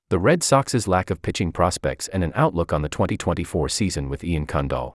The Red Sox's lack of pitching prospects and an outlook on the 2024 season with Ian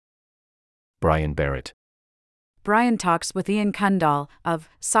Cundall. Brian Barrett. Brian talks with Ian Cundall of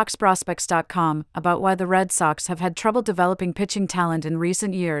SoxProspects.com about why the Red Sox have had trouble developing pitching talent in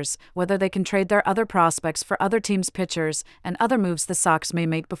recent years, whether they can trade their other prospects for other teams' pitchers, and other moves the Sox may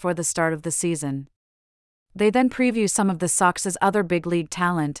make before the start of the season. They then preview some of the Sox's other big league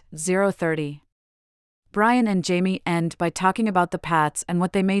talent, 0-30. Brian and Jamie end by talking about the Pats and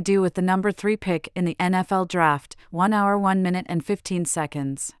what they may do with the number 3 pick in the NFL Draft, 1 hour 1 minute and 15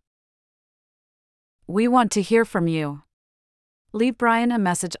 seconds. We want to hear from you. Leave Brian a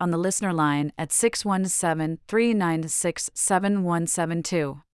message on the listener line at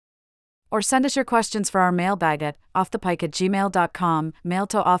 617-396-7172. Or send us your questions for our mailbag at offthepike@gmail.com, mail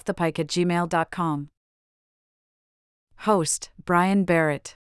to offthepike@gmail.com. Host, Brian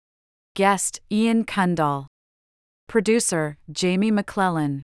Barrett. Guest, Ian Cundall. Producer, Jamie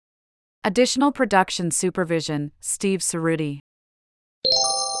McClellan. Additional production supervision, Steve Cerruti.